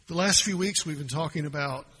The last few weeks we've been talking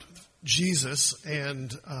about Jesus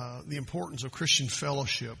and the importance of Christian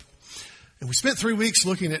fellowship. And we spent 3 weeks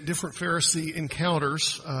looking at different Pharisee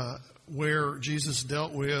encounters where Jesus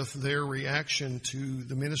dealt with their reaction to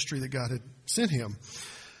the ministry that God had sent him.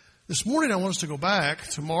 This morning I want us to go back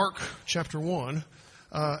to Mark chapter 1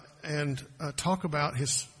 and talk about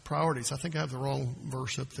his priorities. I think I have the wrong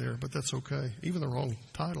verse up there, but that's okay. Even the wrong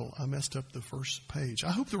title. I messed up the first page.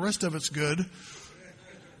 I hope the rest of it's good.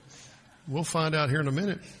 We'll find out here in a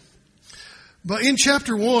minute. But in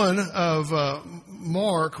chapter 1 of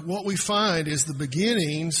Mark, what we find is the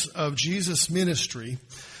beginnings of Jesus' ministry.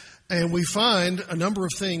 And we find a number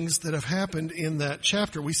of things that have happened in that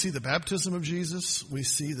chapter. We see the baptism of Jesus. We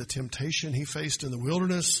see the temptation he faced in the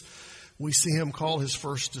wilderness. We see him call his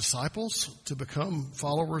first disciples to become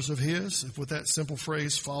followers of his, with that simple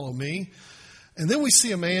phrase, follow me. And then we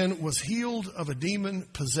see a man was healed of a demon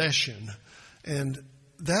possession. And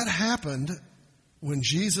that happened when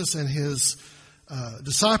Jesus and his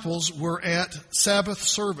disciples were at Sabbath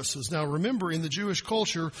services. Now remember, in the Jewish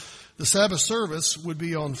culture, the Sabbath service would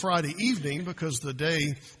be on Friday evening because the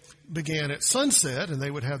day began at sunset, and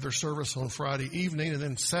they would have their service on Friday evening, and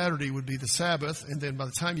then Saturday would be the Sabbath, and then by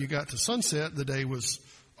the time you got to sunset, the day was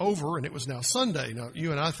over, and it was now Sunday. Now,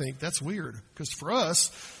 you and I think that's weird, because for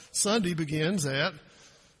us, Sunday begins at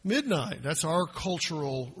midnight. That's our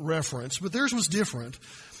cultural reference, but theirs was different.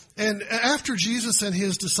 And after Jesus and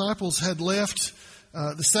his disciples had left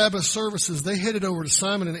the Sabbath services, they headed over to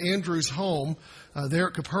Simon and Andrew's home there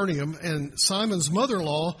at Capernaum, and Simon's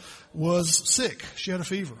mother-in-law was sick. She had a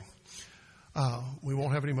fever. We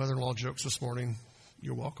won't have any mother-in-law jokes this morning.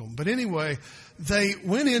 You're welcome. But anyway, they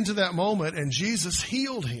went into that moment, and Jesus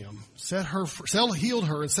healed him, healed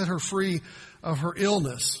her and set her free of her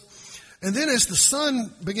illness. And then as the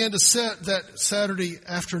sun began to set that Saturday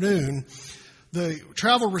afternoon, the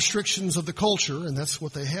travel restrictions of the culture, and that's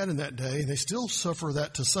what they had in that day, and they still suffer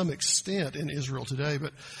that to some extent in Israel today,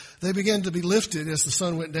 but they began to be lifted as the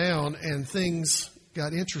sun went down and things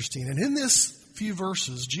got interesting. And in this few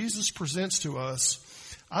verses, Jesus presents to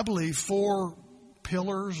us, I believe, 4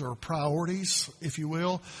 pillars or priorities, if you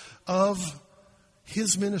will, of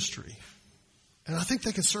his ministry. And I think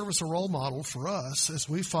they can serve as a role model for us as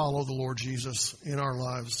we follow the Lord Jesus in our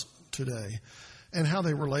lives today and how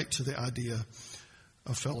they relate to the idea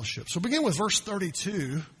of fellowship. So begin with verse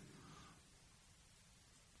 32.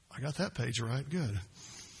 I got that page right. Good.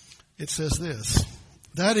 It says this: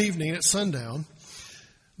 that evening at sundown,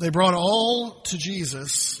 they brought all to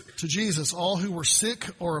Jesus, all who were sick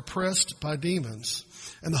or oppressed by demons.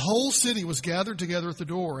 And the whole city was gathered together at the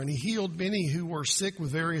door, and he healed many who were sick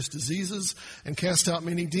with various diseases and cast out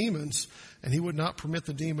many demons. And he would not permit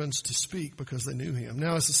the demons to speak because they knew him.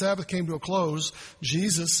 Now, as the Sabbath came to a close,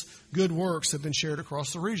 Jesus' good works have been shared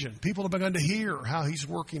across the region. People have begun to hear how he's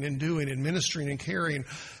working and doing and ministering and caring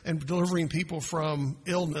and delivering people from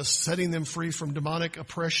illness, setting them free from demonic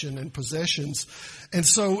oppression and possessions. And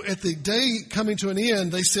so at the day coming to an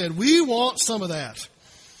end, they said, we want some of that.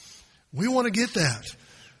 We want to get that.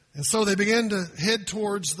 And so they began to head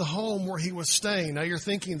towards the home where he was staying. Now you're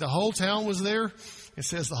thinking the whole town was there? It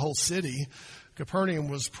says the whole city. Capernaum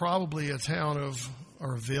was probably a town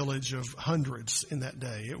or a village of hundreds in that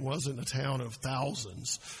day. It wasn't a town of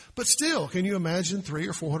thousands. But still, can you imagine 300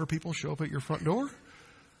 or 400 people show up at your front door?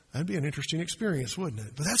 That'd be an interesting experience, wouldn't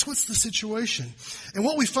it? But that's what's the situation. And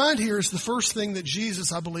what we find here is the first thing that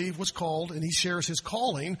Jesus, I believe, was called, and he shares his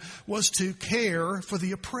calling, was to care for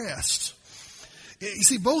the oppressed. You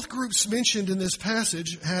see, both groups mentioned in this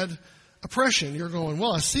passage had oppression. You're going,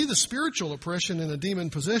 well, I see the spiritual oppression in a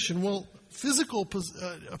demon possession. Well, physical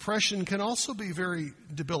oppression can also be very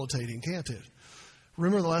debilitating, can't it?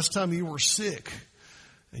 Remember the last time you were sick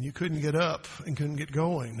and you couldn't get up and couldn't get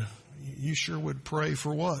going. You sure would pray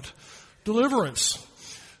for what? Deliverance.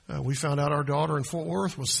 We found out our daughter in Fort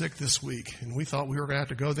Worth was sick this week, and we thought we were going to have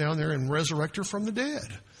to go down there and resurrect her from the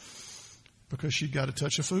dead because she'd got a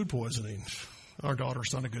touch of food poisoning. Our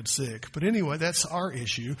daughter's not a good sick. But anyway, that's our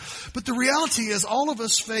issue. But the reality is all of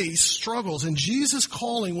us face struggles, and Jesus'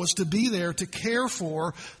 calling was to be there to care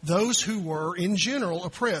for those who were, in general,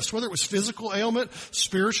 oppressed, whether it was physical ailment,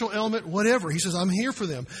 spiritual ailment, whatever. He says, I'm here for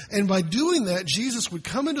them. And by doing that, Jesus would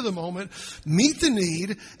come into the moment, meet the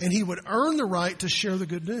need, and he would earn the right to share the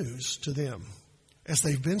good news to them. As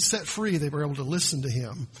they've been set free, they were able to listen to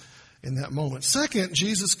him in that moment. Second,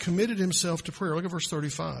 Jesus committed himself to prayer. Look at verse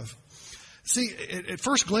 35. It See, at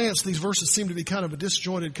first glance, these verses seem to be kind of a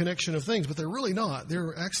disjointed connection of things, but they're really not.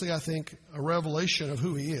 They're actually, I think, a revelation of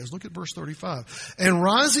who he is. Look at verse 35. And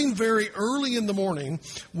rising very early in the morning,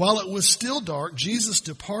 while it was still dark, Jesus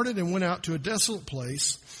departed and went out to a desolate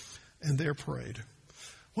place and there prayed.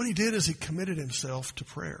 What he did is he committed himself to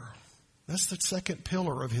prayer. That's the second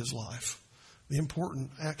pillar of his life, the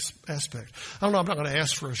important aspect. I don't know, I'm not going to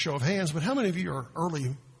ask for a show of hands, but how many of you are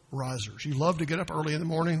early risers? You love to get up early in the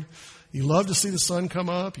morning. You love to see the sun come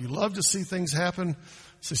up. You love to see things happen.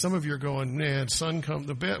 See, some of you are going, man,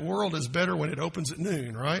 the world is better when it opens at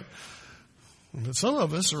noon, right? But some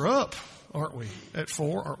of us are up, aren't we? At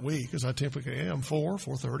 4, aren't we? Because I typically am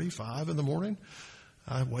 4:30, 5 in the morning.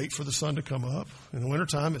 I wait for the sun to come up. In the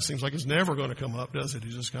wintertime, it seems like it's never going to come up, does it?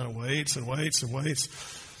 He just kind of waits and waits and waits.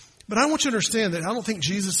 But I want you to understand that I don't think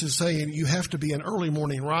Jesus is saying you have to be an early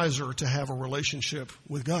morning riser to have a relationship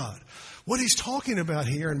with God. What he's talking about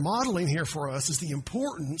here and modeling here for us is the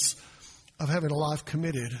importance of having a life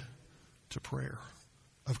committed to prayer,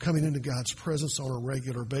 of coming into God's presence on a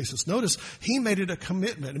regular basis. Notice he made it a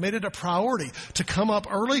commitment, made it a priority to come up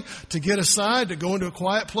early, to get aside, to go into a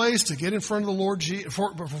quiet place, to get in front of the Lord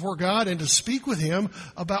before God and to speak with him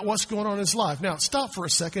about what's going on in his life. Now, stop for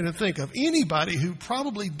a second and think of anybody who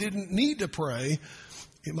probably didn't need to pray.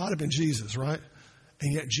 It might have been Jesus, right?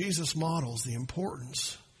 And yet Jesus models the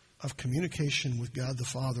importance of communication with God the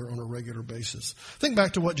Father on a regular basis. Think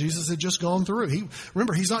back to what Jesus had just gone through.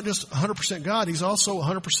 Remember, he's not just 100% God, he's also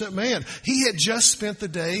 100% man. He had just spent the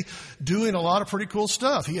day doing a lot of pretty cool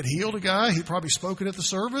stuff. He had healed a guy. He'd probably spoken at the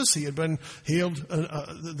service. He had been healed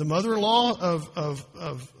the mother-in-law of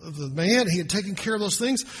the man. He had taken care of those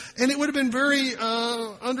things. And it would have been very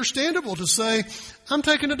understandable to say, I'm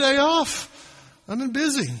taking a day off. I've been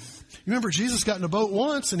busy. You remember, Jesus got in a boat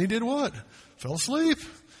once and he did what? Fell asleep.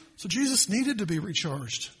 So Jesus needed to be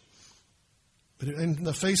recharged. But in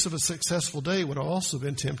the face of a successful day, it would have also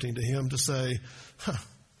been tempting to him to say,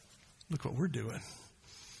 look what we're doing.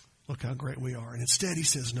 Look how great we are. And instead he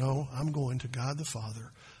says, no, I'm going to God the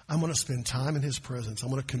Father. I'm going to spend time in his presence.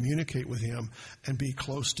 I'm going to communicate with him and be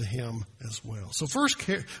close to him as well. So first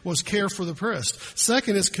was care for the oppressed.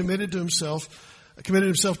 Second is committed himself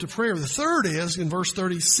to prayer. The third is in verse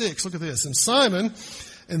 36. Look at this. And Simon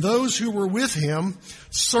and those who were with him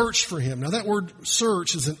searched for him. Now that word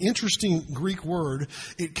search is an interesting Greek word.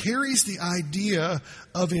 It carries the idea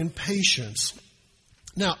of impatience.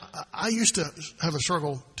 Now, I used to have a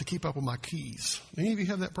struggle to keep up with my keys. Any of you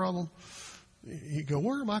have that problem? You go,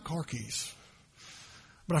 where are my car keys?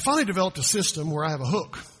 But I finally developed a system where I have a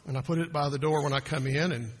hook, and I put it by the door when I come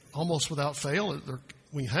in, and almost without fail,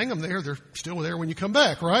 when you hang them there, they're still there when you come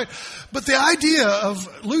back, right? But the idea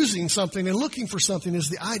of losing something and looking for something is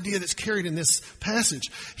the idea that's carried in this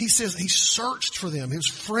passage. He says he searched for them. He was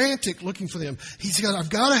frantic looking for them. He's got, I've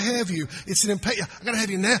got to have you. It's an impatience. I've got to have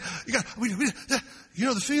you now. You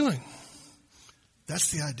know the feeling.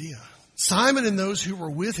 That's the idea. Simon and those who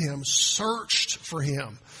were with him searched for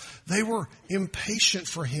him. They were impatient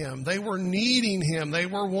for him. They were needing him. They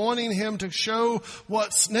were wanting him to show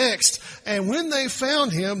what's next. And when they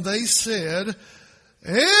found him, they said,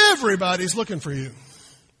 everybody's looking for you.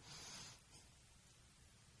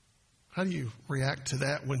 How do you react to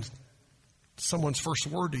that when someone's first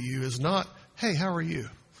word to you is not, hey, how are you?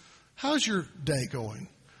 How's your day going?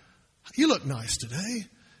 You look nice today.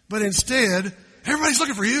 But instead, everybody's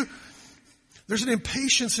looking for you. There's an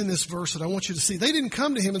impatience in this verse that I want you to see. They didn't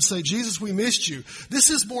come to him and say, Jesus, we missed you. This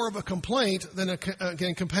is more of a complaint than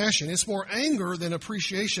again, compassion. It's more anger than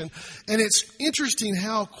appreciation. And it's interesting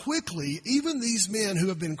how quickly even these men who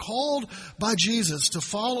have been called by Jesus to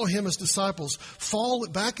follow him as disciples fall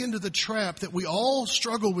back into the trap that we all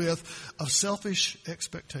struggle with of selfish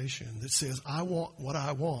expectation that says, I want what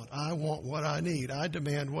I want. I want what I need. I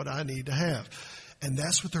demand what I need to have. And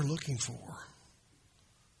that's what they're looking for.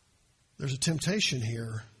 There's a temptation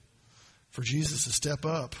here for Jesus to step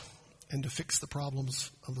up and to fix the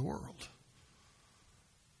problems of the world.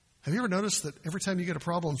 Have you ever noticed that every time you get a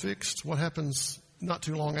problem fixed, what happens not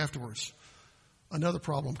too long afterwards? Another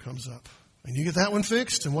problem comes up. And you get that one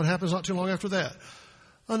fixed, and what happens not too long after that?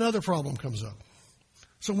 Another problem comes up.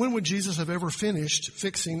 So when would Jesus have ever finished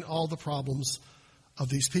fixing all the problems of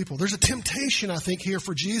these people? There's a temptation, I think, here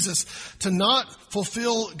for Jesus to not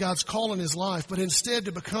fulfill God's call in his life, but instead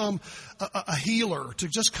to become a healer, to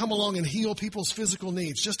just come along and heal people's physical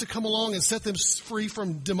needs, just to come along and set them free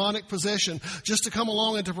from demonic possession, just to come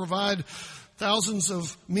along and to provide thousands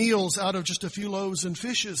of meals out of just a few loaves and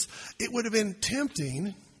fishes. It would have been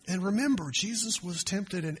tempting. And remember, Jesus was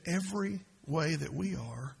tempted in every way that we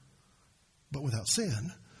are, but without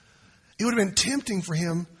sin. It would have been tempting for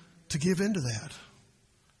him to give into that,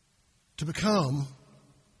 to become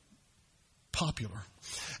popular.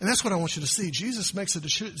 And that's what I want you to see. Jesus makes a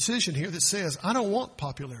decision here that says, I don't want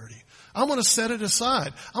popularity. I'm going to set it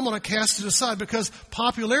aside. I'm going to cast it aside because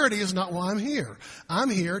popularity is not why I'm here. I'm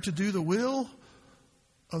here to do the will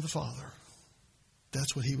of the Father.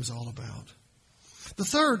 That's what he was all about.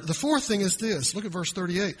 The fourth thing is this. Look at verse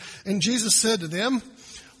 38. And Jesus said to them,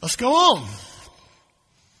 let's go on.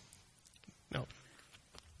 Now,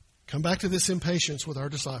 come back to this impatience with our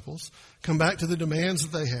disciples. Come back to the demands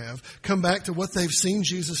that they have. Come back to what they've seen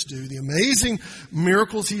Jesus do, the amazing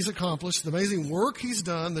miracles he's accomplished, the amazing work he's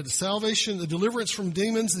done, the salvation, the deliverance from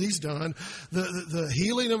demons that he's done, the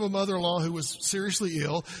healing of a mother-in-law who was seriously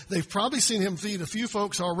ill. They've probably seen him feed a few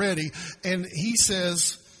folks already. And he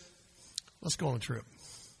says, let's go on a trip.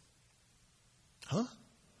 Huh?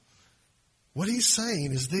 What he's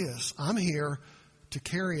saying is this. I'm here to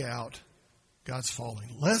carry out God's calling.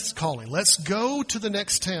 Let's go to the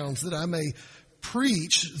next towns that I may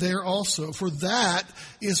preach there also. For that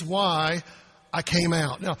is why I came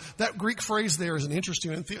out. Now, that Greek phrase there is an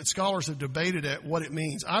interesting, and scholars have debated at what it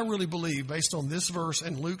means. I really believe, based on this verse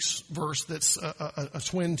and Luke's verse that's a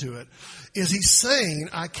twin to it, is he's saying,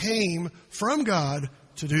 I came from God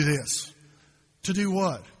to do this. To do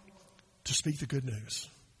what? To speak the good news.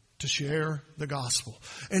 To share the gospel.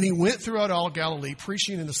 And he went throughout all Galilee,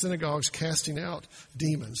 preaching in the synagogues, casting out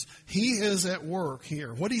demons. He is at work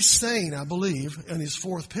here. What he's saying, I believe, in his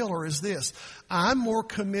fourth pillar is this. I'm more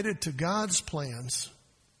committed to God's plans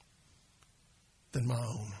than my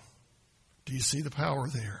own. Do you see the power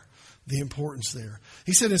there? The importance there.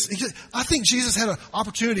 He said, I think Jesus had an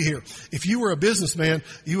opportunity here. If you were a businessman,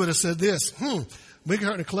 you would have said this, we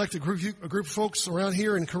could collect a group of folks around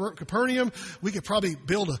here in Capernaum. We could probably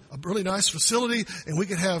build a really nice facility, and we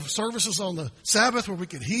could have services on the Sabbath where we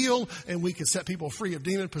could heal, and we could set people free of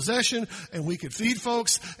demon possession, and we could feed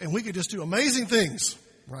folks, and we could just do amazing things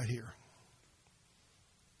right here.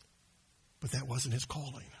 But that wasn't his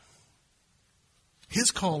calling.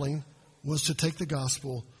 His calling was to take the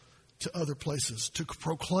gospel to other places, to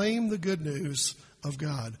proclaim the good news of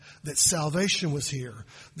God, that salvation was here,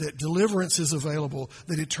 that deliverance is available,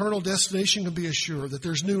 that eternal destination can be assured, that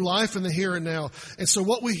there's new life in the here and now. And so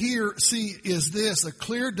what we see is this, a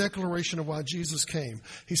clear declaration of why Jesus came.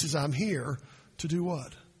 He says, I'm here to do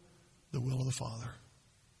what? The will of the Father.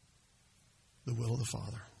 The will of the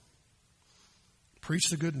Father. Preach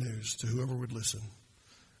the good news to whoever would listen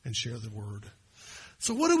and share the word.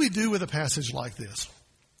 So what do we do with a passage like this?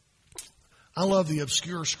 I love the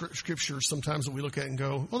obscure scriptures sometimes that we look at and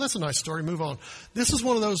go, well, that's a nice story, move on. This is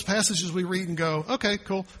one of those passages we read and go, okay,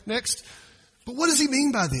 cool, next. But what does he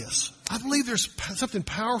mean by this? I believe there's something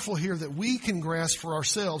powerful here that we can grasp for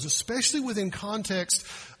ourselves, especially within context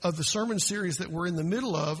of the sermon series that we're in the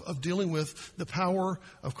middle of dealing with the power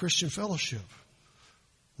of Christian fellowship.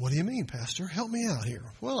 What do you mean, Pastor? Help me out here.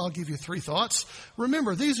 Well, I'll give you 3 thoughts.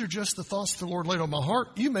 Remember, these are just the thoughts the Lord laid on my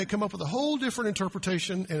heart. You may come up with a whole different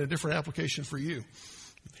interpretation and a different application for you.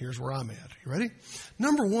 Here's where I'm at. You ready?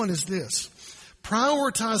 Number 1 is this.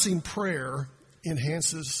 Prioritizing prayer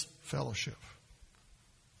enhances fellowship.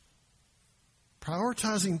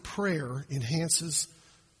 Prioritizing prayer enhances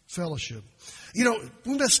fellowship. You know,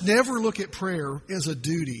 we must never look at prayer as a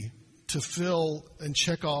duty to fill and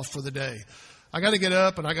check off for the day. I got to get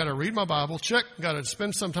up and I got to read my Bible, check. Got to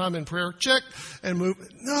spend some time in prayer, check, and move.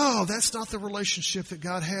 No, that's not the relationship that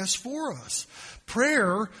God has for us.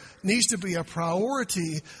 Prayer needs to be a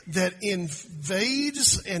priority that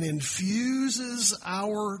invades and infuses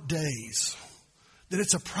our days. That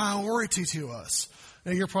it's a priority to us.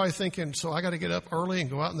 Now you're probably thinking, so I got to get up early and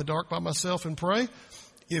go out in the dark by myself and pray?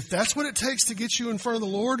 If that's what it takes to get you in front of the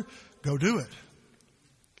Lord, go do it.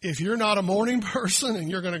 If you're not a morning person and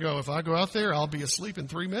you're going to go, if I go out there, I'll be asleep in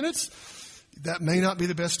 3 minutes, that may not be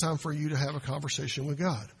the best time for you to have a conversation with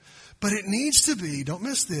God. But it needs to be, don't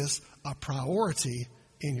miss this, a priority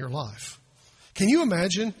in your life. Can you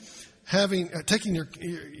imagine taking your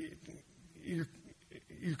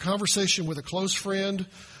conversation with a close friend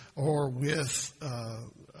or with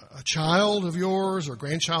a child of yours or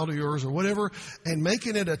grandchild of yours or whatever and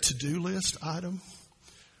making it a to-do list item?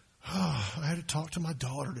 Oh, I had to talk to my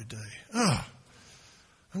daughter today. Oh,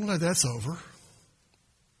 I'm glad that's over.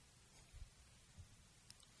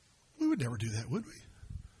 We would never do that, would we?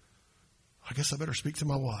 I guess I better speak to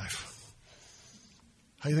my wife.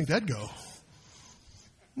 How do you think that'd go?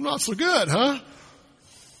 Not so good, huh?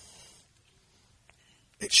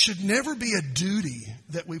 It should never be a duty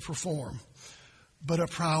that we perform, but a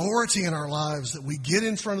priority in our lives that we get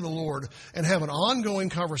in front of the Lord and have an ongoing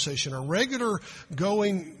conversation, a regular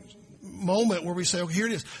going moment where we say, okay, here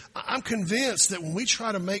it is. I'm convinced that when we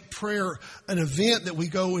try to make prayer an event that we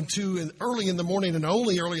go into early in the morning and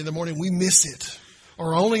only early in the morning, we miss it.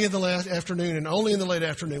 Or only in the late afternoon and only in the late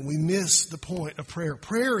afternoon, we miss the point of prayer.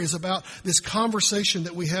 Prayer is about this conversation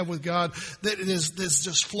that we have with God that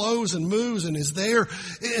just flows and moves and is there.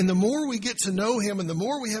 And the more we get to know Him and the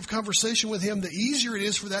more we have conversation with Him, the easier it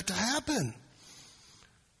is for that to happen.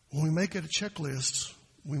 When we make it a checklist,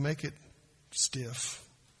 we make it stiff,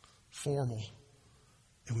 formal,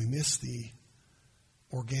 and we miss the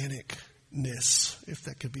organicness, if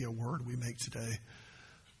that could be a word we make today,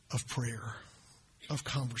 of prayer, of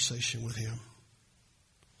conversation with Him.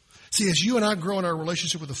 See, as you and I grow in our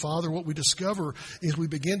relationship with the Father, what we discover is we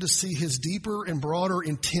begin to see His deeper and broader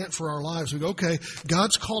intent for our lives. We go, okay,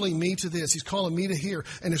 God's calling me to this. He's calling me to here.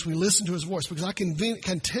 And as we listen to His voice, because I can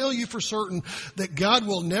tell you for certain that God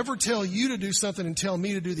will never tell you to do something and tell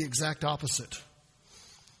me to do the exact opposite.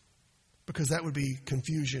 Because that would be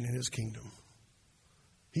confusion in His kingdom.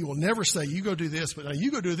 He will never say, you go do this, but now you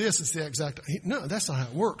go do this. It's the exact. No, that's not how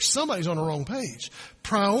it works. Somebody's on the wrong page.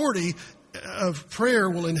 Priority of prayer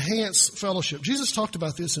will enhance fellowship. Jesus talked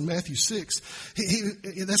about this in Matthew 6.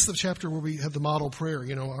 That's the chapter where we have the model prayer.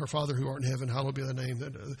 You know, our Father who art in heaven, hallowed be thy name.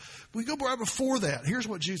 We go right before that. Here's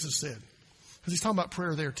what Jesus said. Because He's talking about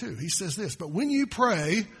prayer there too. He says this, but when you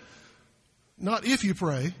pray, not if you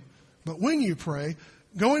pray, but when you pray,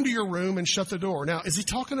 go into your room and shut the door. Now, is He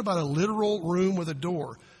talking about a literal room with a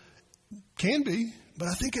door? Can be, but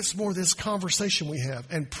I think it's more this conversation we have.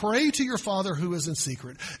 And pray to your Father who is in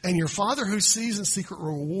secret. And your Father who sees in secret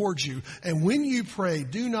will reward you. And when you pray,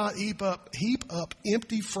 do not heap up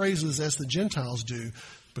empty phrases as the Gentiles do,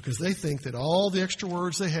 because they think that all the extra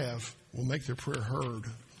words they have will make their prayer heard.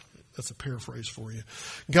 That's a paraphrase for you.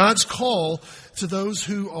 God's call to those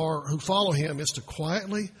who follow Him is to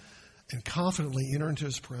quietly and confidently enter into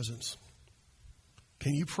His presence.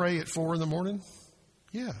 Can you pray at 4 a.m?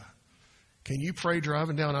 Yeah. Can you pray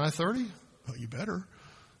driving down I-30? Oh, you better.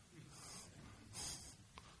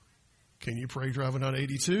 Can you pray driving down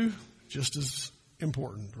 82? Just as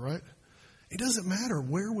important, right? It doesn't matter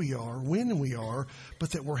where we are, when we are,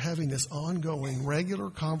 but that we're having this ongoing, regular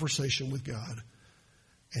conversation with God.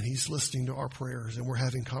 And He's listening to our prayers, and we're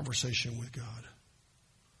having conversation with God.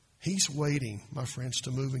 He's waiting, my friends,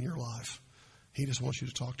 to move in your life. He just wants you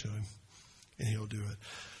to talk to Him, and He'll do it.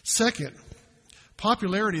 Second,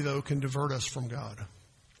 popularity, though, can divert us from God.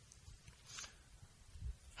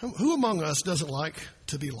 Who among us doesn't like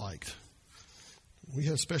to be liked? We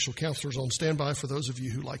have special counselors on standby for those of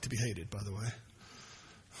you who like to be hated, by the way.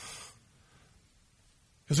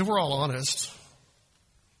 Because if we're all honest,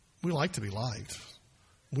 we like to be liked.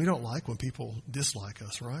 We don't like when people dislike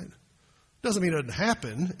us, right? Doesn't mean it doesn't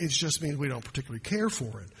happen. It just means we don't particularly care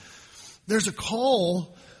for it. There's a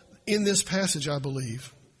call in this passage, I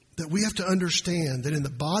believe, that we have to understand that in the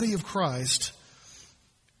body of Christ,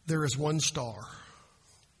 there is one star.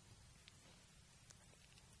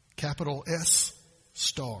 Capital S,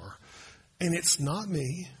 star. And it's not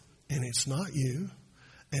me, and it's not you,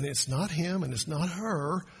 and it's not him, and it's not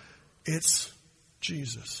her. It's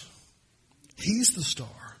Jesus. He's the star.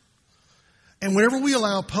 And whenever we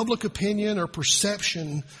allow public opinion or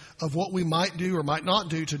perception of what we might do or might not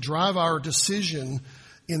do to drive our decision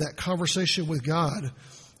in that conversation with God,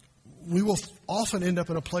 we will often end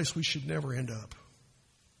up in a place we should never end up.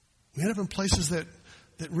 We end up in places that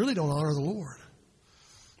really don't honor the Lord.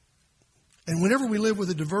 And whenever we live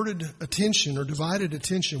with a diverted attention or divided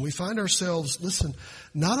attention, we find ourselves, listen,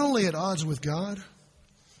 not only at odds with God,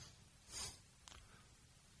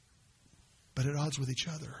 but at odds with each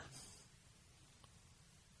other.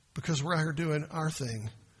 Because we're out here doing our thing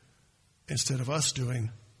instead of us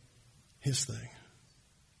doing His thing.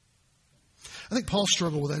 I think Paul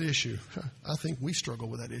struggled with that issue. I think we struggle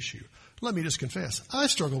with that issue. Let me just confess, I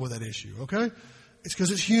struggle with that issue, okay? It's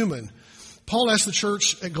because it's human. Paul asked the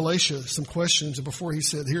church at Galatia some questions, and before he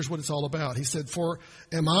said, here's what it's all about. He said,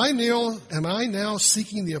 am I now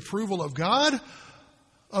seeking the approval of God,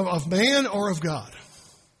 of man, or of God?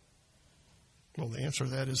 Well, the answer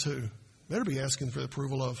to that is who? Better be asking for the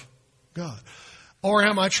approval of God. Or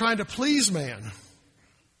am I trying to please man? And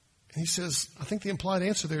he says, I think the implied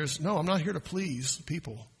answer there is, no, I'm not here to please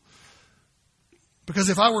people. Because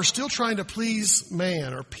if I were still trying to please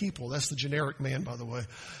man or people, that's the generic man, by the way,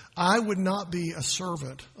 I would not be a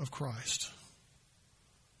servant of Christ.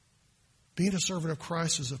 Being a servant of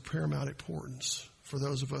Christ is of paramount importance for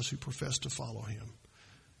those of us who profess to follow Him.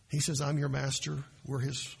 He says, I'm your master. We're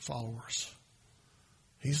His followers.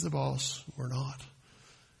 He's the boss. We're not.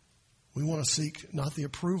 We want to seek not the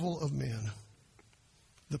approval of men,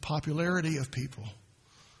 the popularity of people,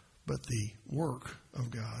 but the work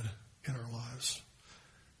of God in our lives.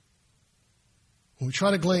 When we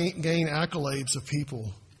try to gain accolades of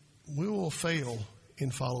people, we will fail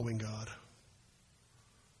in following God.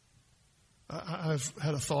 I've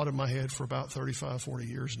had a thought in my head for about 35, 40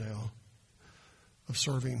 years now of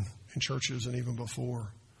serving in churches and even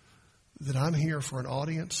before, that I'm here for an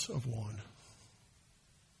audience of one.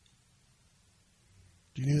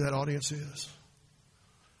 Do you know who that audience is?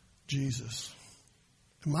 Jesus.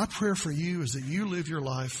 And my prayer for you is that you live your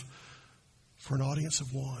life for an audience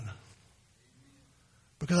of one.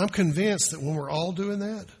 Because I'm convinced that when we're all doing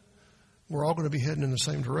that, we're all going to be heading in the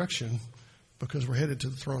same direction because we're headed to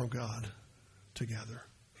the throne of God together.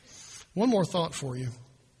 One more thought for you,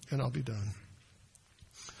 and I'll be done.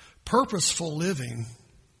 Purposeful living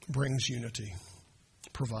brings unity,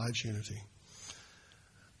 provides unity.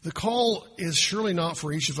 The call is surely not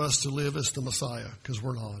for each of us to live as the Messiah, because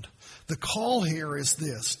we're not. The call here is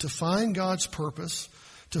this: to find God's purpose,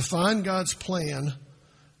 to find God's plan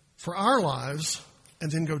for our lives, and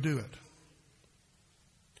then go do it.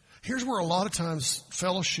 Here's where a lot of times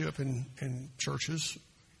fellowship in churches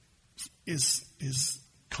is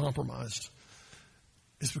compromised.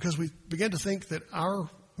 It's because we begin to think that our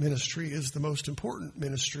ministry is the most important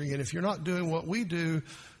ministry, and if you're not doing what we do,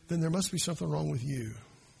 then there must be something wrong with you.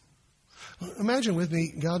 Imagine with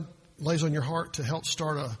me, God lays on your heart to help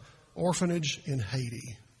start an orphanage in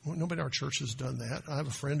Haiti. Well, nobody in our church has done that. I have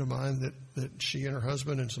a friend of mine that she and her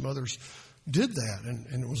husband and some others did that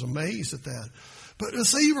and was amazed at that. But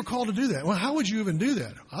say you were called to do that. Well, how would you even do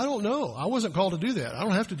that? I don't know. I wasn't called to do that. I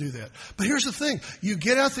don't have to do that. But here's the thing. You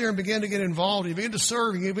get out there and begin to get involved. You begin to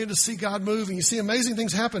serve. You begin to see God move. And you see amazing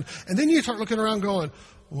things happen. And then you start looking around going,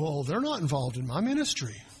 well, they're not involved in my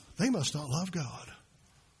ministry. They must not love God.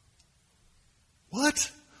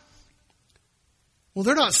 What? Well,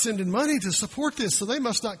 they're not sending money to support this, so they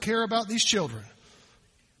must not care about these children.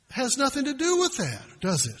 It has nothing to do with that,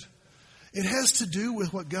 does it? It has to do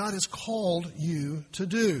with what God has called you to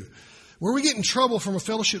do. Where we get in trouble from a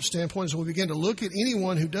fellowship standpoint is when we begin to look at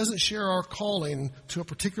anyone who doesn't share our calling to a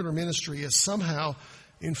particular ministry as somehow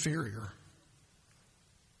inferior.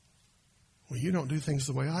 Well, you don't do things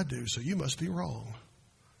the way I do, so you must be wrong.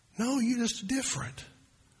 No, you're just different.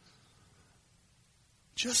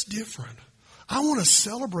 Just different. I want to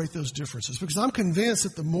celebrate those differences because I'm convinced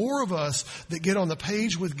that the more of us that get on the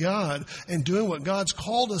page with God and doing what God's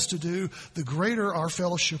called us to do, the greater our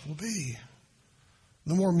fellowship will be.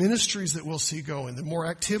 The more ministries that we'll see going, the more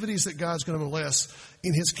activities that God's going to bless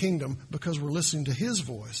in His kingdom because we're listening to His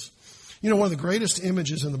voice. You know, one of the greatest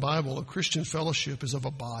images in the Bible of Christian fellowship is of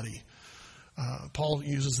a body. Paul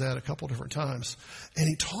uses that a couple different times. And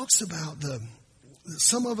he talks about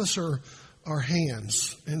some of us are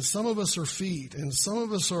hands, and some of us are feet, and some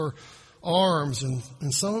of us are arms,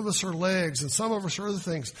 and some of us are legs, and some of us are other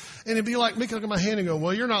things. And it'd be like me looking at my hand and go,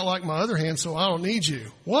 well, you're not like my other hand, so I don't need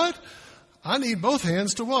you. What? I need both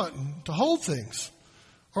hands to what? To hold things.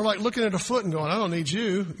 Or like looking at a foot and going, I don't need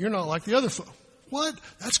you. You're not like the other foot. What?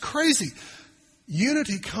 That's crazy.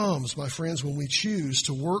 Unity comes, my friends, when we choose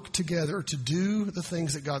to work together to do the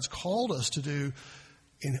things that God's called us to do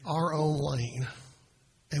in our own lane.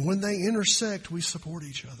 And when they intersect, we support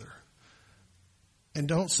each other. And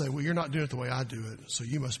don't say, well, you're not doing it the way I do it, so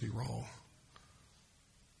you must be wrong.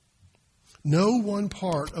 No one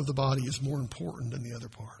part of the body is more important than the other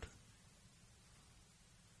part.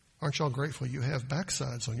 Aren't y'all grateful you have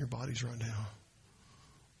backsides on your bodies right now?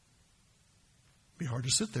 It'd be hard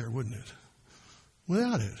to sit there, wouldn't it?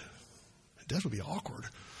 Without it. Death would be awkward.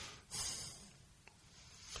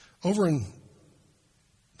 Over in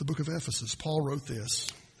the book of Ephesus, Paul wrote this.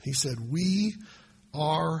 He said, we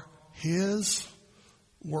are His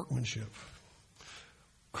workmanship.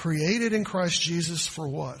 Created in Christ Jesus for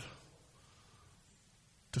what?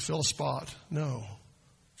 To fill a spot? No.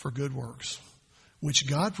 For good works, which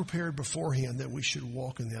God prepared beforehand that we should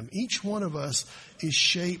walk in them. Each one of us is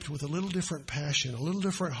shaped with a little different passion, a little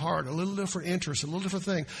different heart, a little different interest, a little different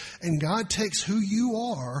thing. And God takes who you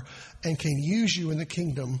are and can use you in the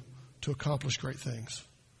kingdom to accomplish great things.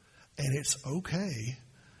 And it's okay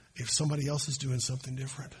if somebody else is doing something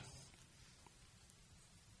different.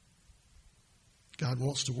 God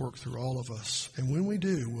wants to work through all of us. And when we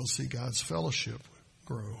do, we'll see God's fellowship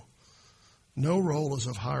grow. No role is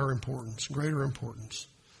of higher importance, greater importance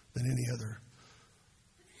than any other.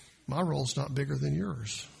 My role's not bigger than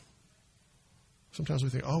yours. Sometimes we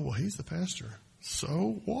think, oh, well, he's the pastor.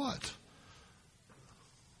 So what?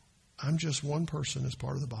 I'm just one person as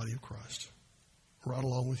part of the body of Christ, right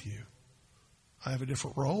along with you. I have a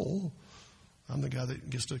different role. I'm the guy that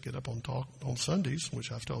gets to get up on talk on Sundays,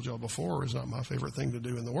 which I've told y'all before is not my favorite thing to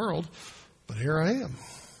do in the world. But here I am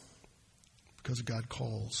because God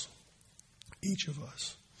calls each of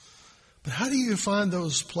us. But how do you find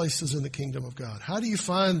those places in the kingdom of God? How do you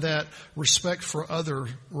find that respect for other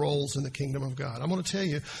roles in the kingdom of God? I'm going to tell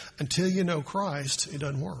you, until you know Christ, it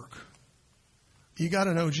doesn't work. You got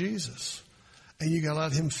to know Jesus. And you got to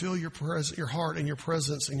let him fill your heart and your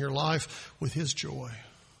presence and your life with his joy.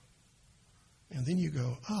 And then you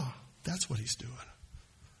go, that's what he's doing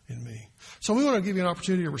in me. So we want to give you an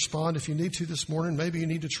opportunity to respond if you need to this morning. Maybe you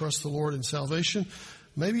need to trust the Lord in salvation.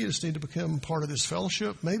 Maybe you just need to become part of this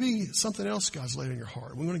fellowship. Maybe something else God's laid on your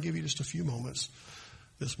heart. We want to give you just a few moments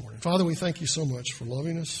this morning. Father, we thank you so much for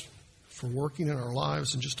loving us, for working in our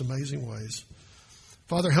lives in just amazing ways.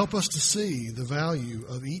 Father, help us to see the value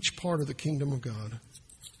of each part of the kingdom of God.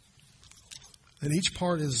 And each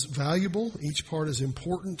part is valuable. Each part is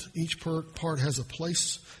important. Each part has a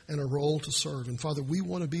place and a role to serve. And Father, we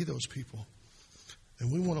want to be those people.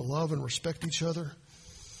 And we want to love and respect each other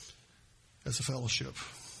as a fellowship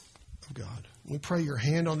of God. We pray your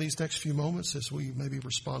hand on these next few moments as we maybe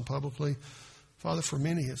respond publicly. Father, for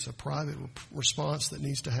many, it's a private response that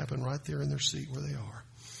needs to happen right there in their seat where they are.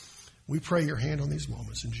 We pray your hand on these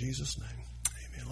moments in Jesus' name.